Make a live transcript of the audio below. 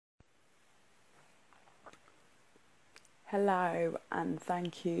Hello, and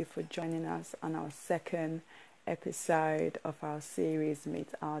thank you for joining us on our second episode of our series Meet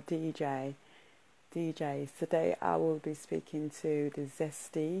Our DJs. Today I will be speaking to the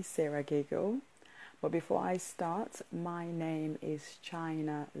zesty Sarah Giggle. But before I start, my name is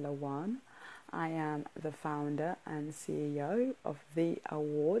China Lawan. I am the founder and CEO of the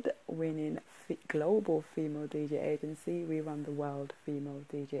award-winning global female DJ agency, We Run the World Female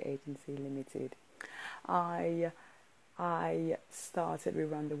DJ Agency Limited. I started We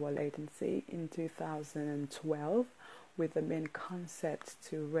Run the World Agency in 2012 with the main concept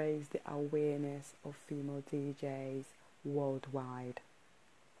to raise the awareness of female DJs worldwide.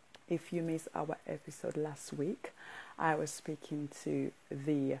 If you missed our episode last week, I was speaking to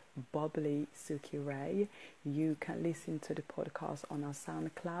the bubbly Suki Ray. You can listen to the podcast on our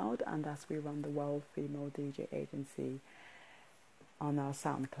SoundCloud, and that's We Run the World Female DJ Agency on our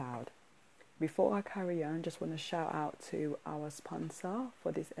SoundCloud. Before I carry on, just want to shout out to our sponsor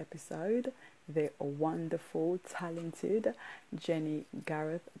for this episode, the wonderful, talented Jenny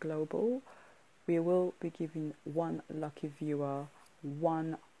Gareth Global. We will be giving one lucky viewer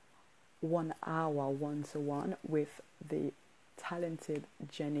one hour one-to-one with the talented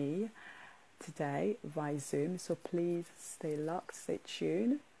Jenny today via Zoom. So please stay locked, stay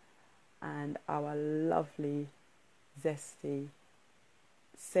tuned, and our lovely, zesty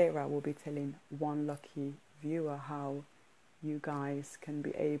Sarah will be telling one lucky viewer how you guys can be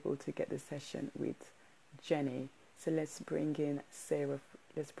able to get the session with Jenny. So let's bring in Sarah.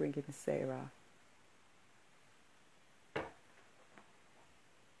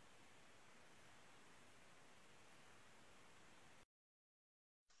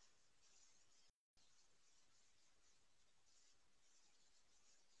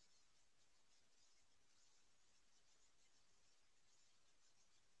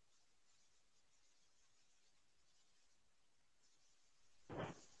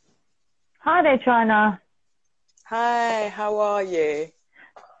 Hi there, China. Hi, how are you?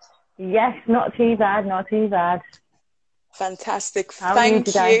 Yes, not too bad, not too bad. Fantastic. How are you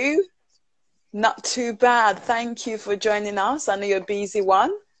today? You. Not too bad. Thank you for joining us. I know you're a busy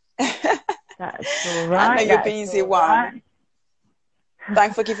one. That's all right. I know you're a busy one. Right.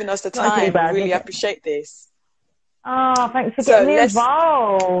 Thanks for giving us the Not too time. bad, Really appreciate this. Oh, thanks for getting me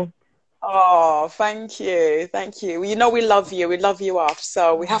involved. Oh, thank you. Thank you. You know we love you. We love you off.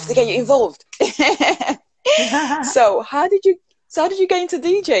 So we have to get you involved. So how did you get into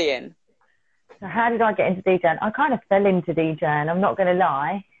DJing? So how did I get into DJing? I kind of fell into DJing, I'm not going to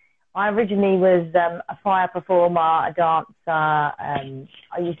lie. I originally was a fire performer, a dancer.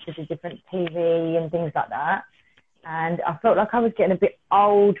 I used to do different TV and things like that. And I felt like I was getting a bit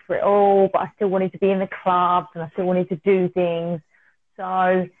old for it all, but I still wanted to be in the clubs and I still wanted to do things.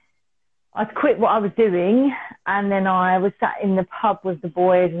 So I'd quit what I was doing, and then I was sat in the pub with the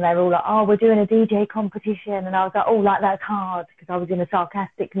boys, and they were all like, oh, we're doing a DJ competition. And I was like, oh, like, that's hard, because I was in a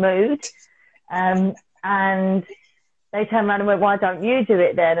sarcastic mood. And they turned around and went, why don't you do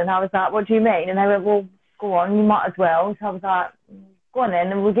it then? And I was like, what do you mean? And they went, well, go on, you might as well. So I was like, go on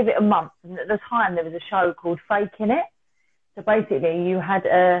then, and we'll give it a month. And at the time, there was a show called Faking It. So basically, you had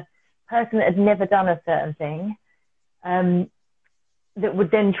a person that had never done a certain thing, that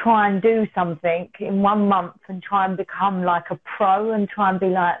would then try and do something in 1 month and try and become like a pro and try and be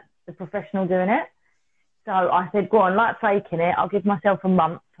like the professional doing it. So I said, go on, like Faking It, I'll give myself a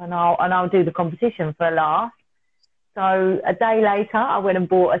month and I'll do the competition for a laugh. So a day later, I went and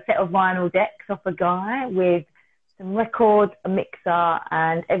bought a set of vinyl decks off a guy with some records, a mixer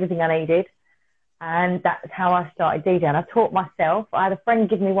and everything I needed. And that's how I started DJing. I taught myself. I had a friend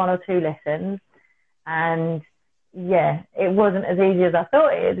give me 1 or 2 lessons, and yeah, it wasn't as easy as I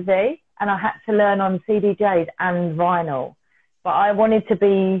thought it would be. And I had to learn on CDJs and vinyl. But I wanted to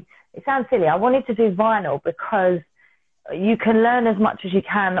be, it sounds silly, I wanted to do vinyl because you can learn as much as you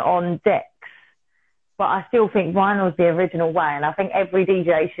can on decks. But I still think vinyl is the original way. And I think every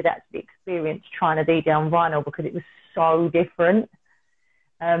DJ should actually experience trying to DJ on vinyl because it was so different.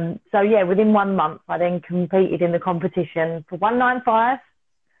 So yeah, within 1 month, I then competed in the competition for 195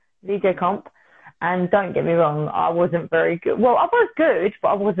 DJ comp. And don't get me wrong, I wasn't very good. Well, I was good, but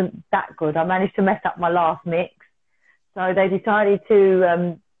I wasn't that good. I managed to mess up my last mix. So they decided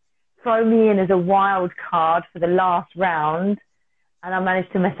to throw me in as a wild card for the last round. And I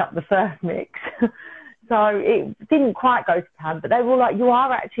managed to mess up the first mix. So it didn't quite go to plan. But they were like, you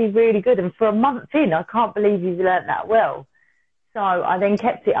are actually really good. And for a month in, I can't believe you've learnt that well. So I then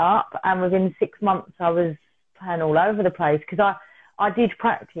kept it up. And within 6 months, I was playing all over the place because I did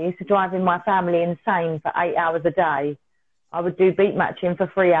practice driving my family insane for 8 hours a day. I would do beat matching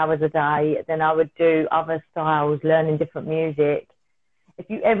for 3 hours a day. Then I would do other styles, learning different music. If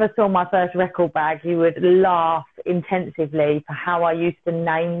you ever saw my first record bag, you would laugh intensively for how I used to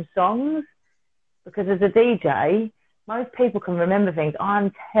name songs. Because as a DJ, most people can remember things.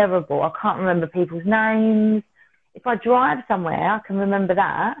 I'm terrible. I can't remember people's names. If I drive somewhere, I can remember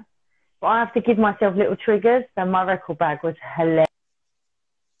that. But I have to give myself little triggers. So my record bag was hilarious.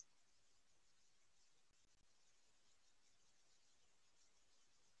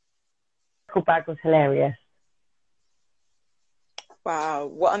 Record bag was hilarious. Wow,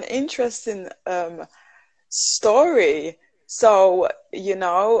 what an interesting story. So, you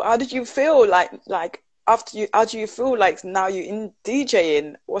know, how did you feel like after you how do you feel like now you're in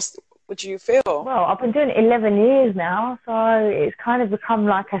DJing? What do you feel? Well, I've been doing it 11 years now, so it's kind of become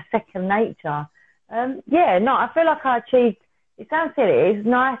like a second nature. Yeah, no, I feel like I achieved, it sounds silly, it's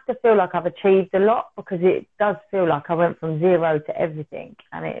nice to feel like I've achieved a lot because it does feel like I went from zero to everything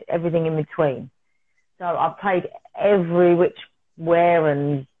and everything in between. So I've played every which where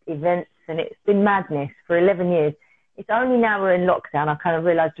and events, and it's been madness for 11 years. It's only now we're in lockdown I kind of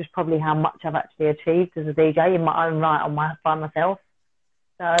realised just probably how much I've actually achieved as a DJ in my own right by myself.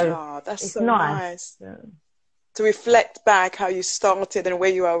 So that's it's so nice. To reflect back how you started and where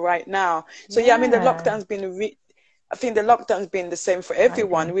you are right now. So yeah, I mean I think the lockdown's been the same for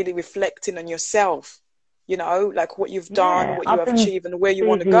everyone, really reflecting on yourself, you know, like what you've done, what you have achieved and where you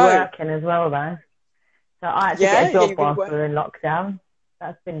want to go. Working as well though. So I had to get a job whilst we were in lockdown.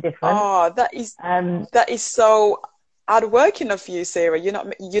 That's been different. Oh, that is so hard working of you, Sarah. You're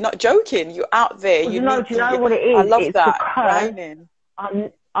not joking. You're out there. Well, do you know what it is? I love it's that.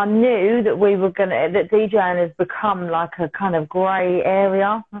 Because I knew that that DJing has become like a kind of grey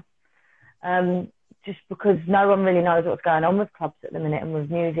area. Just because no one really knows what's going on with clubs at the minute and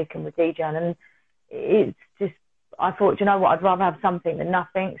with music and with DJing. And it's just, I thought, you know what, I'd rather have something than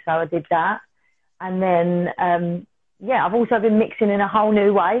nothing. So I did that. And then, I've also been mixing in a whole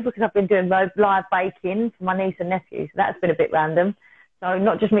new way because I've been doing live baking for my niece and nephew. So that's been a bit random. So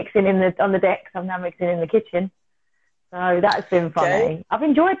not just mixing on the decks, I'm now mixing in the kitchen. So that's been funny. Okay. I've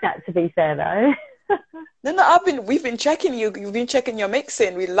enjoyed that, to be fair, though. No, we've been checking you. You've been checking your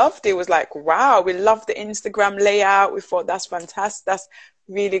mixing. We loved it. It was like, wow, we loved the Instagram layout. We thought that's fantastic. That's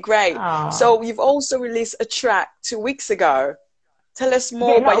really great. Aww. So you've also released a track 2 weeks ago. Tell us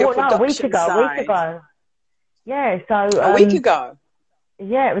more about your production side. A week ago. Yeah, so... a week ago?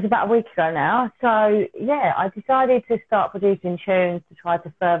 Yeah, it was about a week ago now. So, yeah, I decided to start producing tunes to try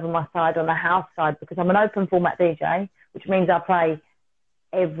to further my side on the house side because I'm an open format DJ, which means I play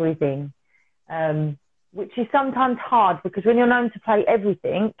everything, which is sometimes hard because when you're known to play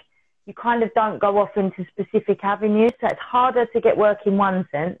everything, you kind of don't go off into specific avenues. So it's harder to get work in one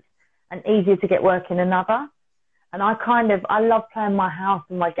sense and easier to get work in another. And I love playing my house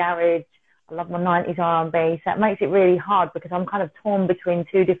and my garage. I love my 90s R&B. So it makes it really hard because I'm kind of torn between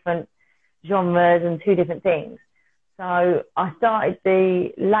two different genres and two different things. So I started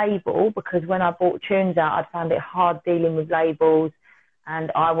the label because when I bought tunes out, I found it hard dealing with labels and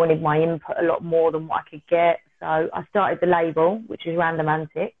I wanted my input a lot more than what I could get. So I started the label, which is Random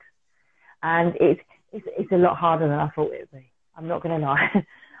Antics. And it's a lot harder than I thought it would be. I'm not going to lie.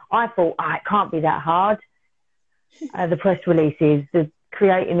 I thought, it can't be that hard. The press releases,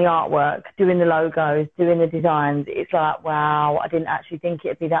 creating the artwork, doing the logos, doing the designs. It's like, wow, I didn't actually think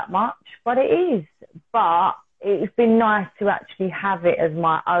it'd be that much, but it is. But it's been nice to actually have it as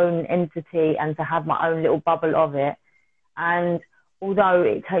my own entity and to have my own little bubble of it. And although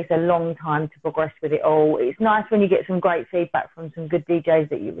it takes a long time to progress with it all, it's nice when you get some great feedback from some good DJs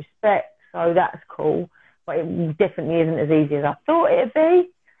that you respect. So that's cool. But it definitely isn't as easy as I thought it'd be.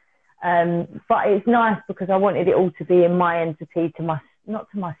 But it's nice because I wanted it all to be in my entity, not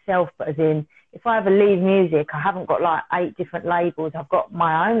to myself, but as in, if I ever leave music, I haven't got like 8 different labels. I've got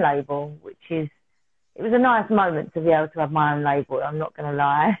my own label, it was a nice moment to be able to have my own label, I'm not going to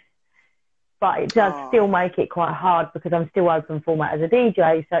lie. But it does still make it quite hard because I'm still open format as a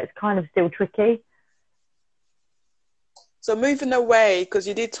DJ, so it's kind of still tricky. So moving away, because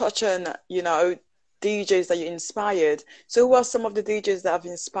you did touch on, DJs that you inspired. So who are some of the DJs that have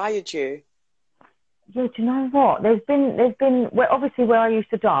inspired you? Yeah, do you know what? There's been obviously where I used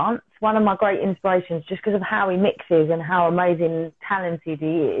to dance, one of my great inspirations, just because of how he mixes and how amazing talented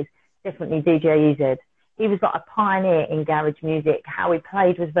he is, definitely DJ EZ. He was like a pioneer in garage music. How he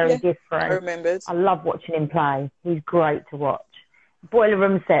played was very different. I remembered. I love watching him play. He's great to watch. Boiler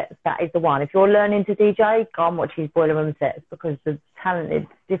Room Sets, that is the one. If you're learning to DJ, go and watch his Boiler Room Sets because the talented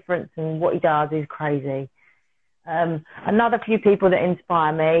difference in what he does is crazy. Another few people that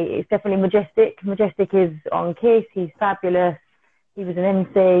inspire me, it's definitely Majestic. Majestic is on Kiss. He's fabulous. He was an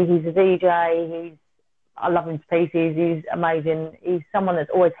MC. He's a DJ. I love him to pieces. He's amazing. He's someone that's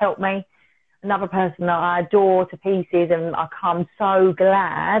always helped me. Another person that I adore to pieces, and I'm so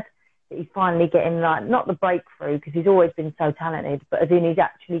glad that he's finally getting, like, not the breakthrough, because he's always been so talented, but as in he's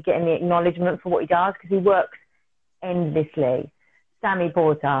actually getting the acknowledgement for what he does, because he works endlessly. Sammy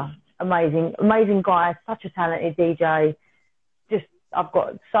Porter, amazing, amazing guy, such a talented DJ. Just, I've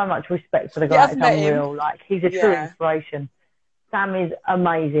got so much respect for the guy. Yeah, I've it's met unreal. him. Like, he's a true inspiration. Sam is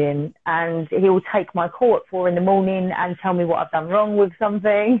amazing, and he will take my call at 4 in the morning and tell me what I've done wrong with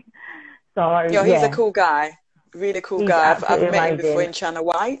something. So, He's a cool guy. Really cool he's guy. I've met amazing. him before in China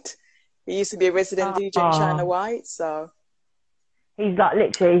White. He used to be a resident DJ in China White, so... He's like,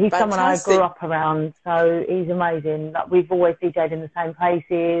 literally, he's fantastic. Someone I grew up around, so he's amazing. Like, we've always DJed in the same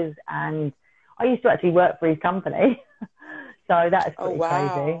places, and I used to actually work for his company. So that's pretty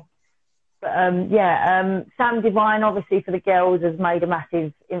crazy. But Sam Divine, obviously, for the girls, has made a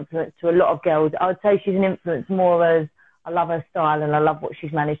massive influence to a lot of girls. I would say she's an influence more as I love her style and I love what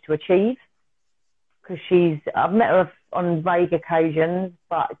she's managed to achieve. Because I've met her on vague occasions,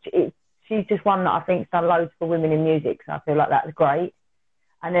 but she's just one that I think's done loads for women in music, so I feel like that's great.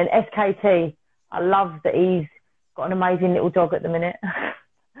 And then SKT, I love that he's got an amazing little dog at the minute.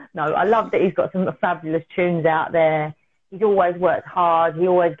 No, I love that he's got some fabulous tunes out there. He's always worked hard. He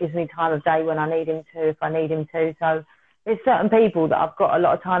always gives me time of day when I need him to, if I need him to. So there's certain people that I've got a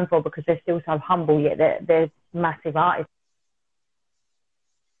lot of time for because they're still so humble, yet they're massive artists.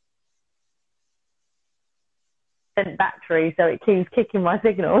 Battery, so it keeps kicking my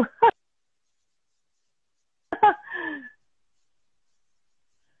signal.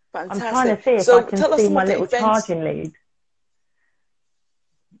 Fantastic. I'm trying to see if I can see my little events. charging lead.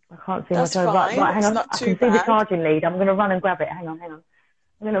 I can't see That's my fine. Right, hang on. I can see the charging lead. I'm going to run and grab it. Hang on. I'm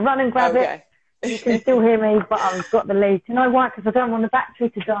going to run and grab it. You can still hear me, but I've got the lead. You know why? Because I don't want the battery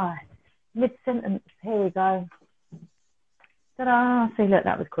to die. Mid-sentence. Here we go. Ta-da. See, look,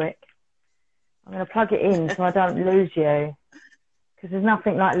 that was quick. I'm going to plug it in so I don't lose you. Because there's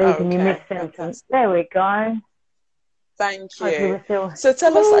nothing like losing you mid-sentence. Fantastic. There we go. Thank you. So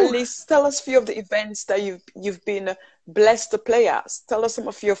tell us a few of the events that you've been blessed to play at. Tell us some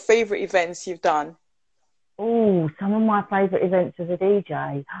of your favorite events you've done. Oh, some of my favorite events as a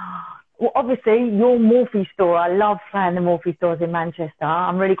DJ. Well, obviously, your Morphe store. I love playing the Morphe stores in Manchester.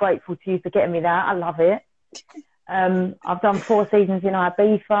 I'm really grateful to you for getting me that. I love it. I've done 4 seasons in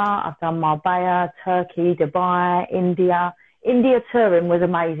Ibiza. I've done Marbella, Turkey, Dubai, India. India touring was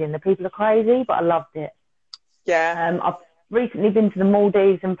amazing. The people are crazy, but I loved it. Yeah. I've recently been to the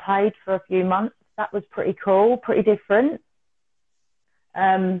Maldives and played for a few months. That was pretty cool, pretty different.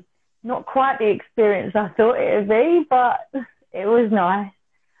 Not quite the experience I thought it would be, but it was nice.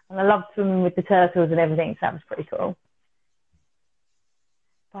 And I loved swimming with the turtles and everything, so that was pretty cool.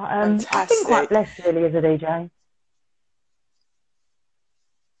 But I've been quite blessed, really, as a DJ.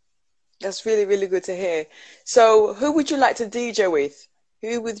 That's really, really good to hear. So who would you like to DJ with?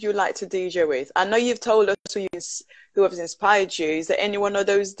 Who would you like to DJ with? I know you've told us who has inspired you. Is there any one of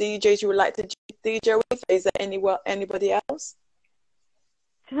those DJs you would like to DJ with? Is there anybody else?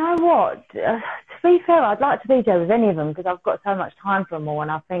 Do you know what? To be fair, I'd like to DJ with any of them because I've got so much time for them all.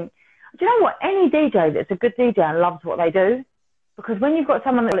 And I think, do you know what? Any DJ that's a good DJ and loves what they do, because when you've got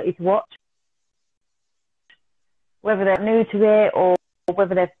someone that you to watch, whether they're new to it or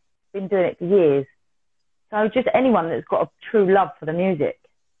whether they've been doing it for years, so just anyone that's got a true love for the music.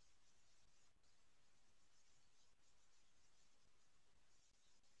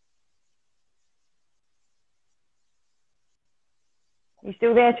 You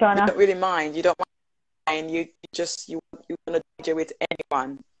still there, China? You don't really mind. You don't mind. You want to DJ with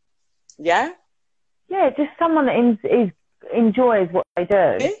anyone. Yeah? Yeah, just someone that enjoys what they do.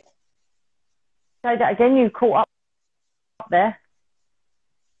 Really? Say that again. You caught up there.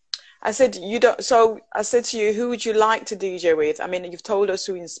 I said you don't. So I said to you, who would you like to DJ with? I mean, you've told us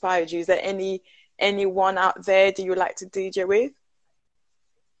who inspired you. Is there anyone out there that you like to DJ with?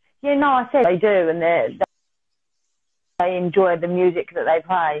 Yeah, no, I said they do, and they enjoy the music that they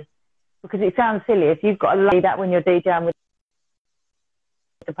play. Because it sounds silly if you've got to lay that when you're DJing with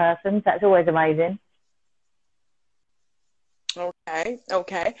the person. That's always amazing.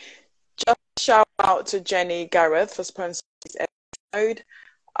 Okay. Just shout out to Jenny Gareth for sponsoring this episode.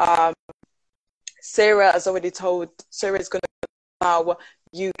 Sarah has already told. Sarah is going to how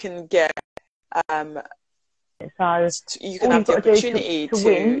you can get. So you can have the opportunity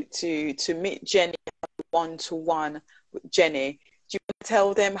to meet Jenny one-to-one with Jenny. Do you want to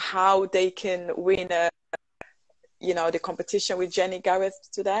tell them how they can win the competition with Jenny Gareth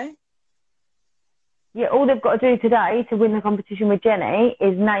today? Yeah, all they've got to do today to win the competition with Jenny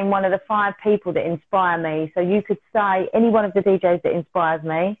is name one of the 5 people that inspire me. So you could say any one of the DJs that inspires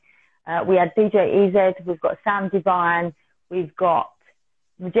me. We had DJ EZ, we've got Sam Divine, we've got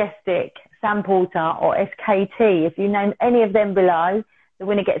Majestic, Sam Porter or SKT. If you name any of them below, the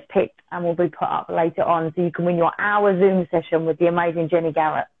winner gets picked and will be put up later on, so you can win your hour Zoom session with the amazing Jenny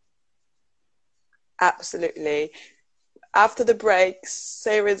Garrett. Absolutely. After the break,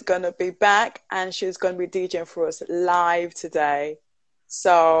 Sarah's going to be back and she's going to be DJing for us live today.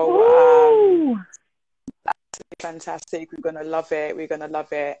 So fantastic. We're going to love it. We're going to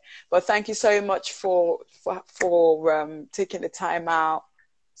love it. But thank you so much for taking the time out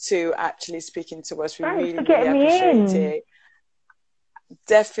to actually speaking to us. We really appreciate it.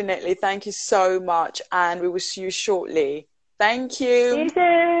 Definitely. Thank you so much. And we will see you shortly. Thank you. See you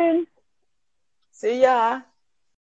soon. See ya.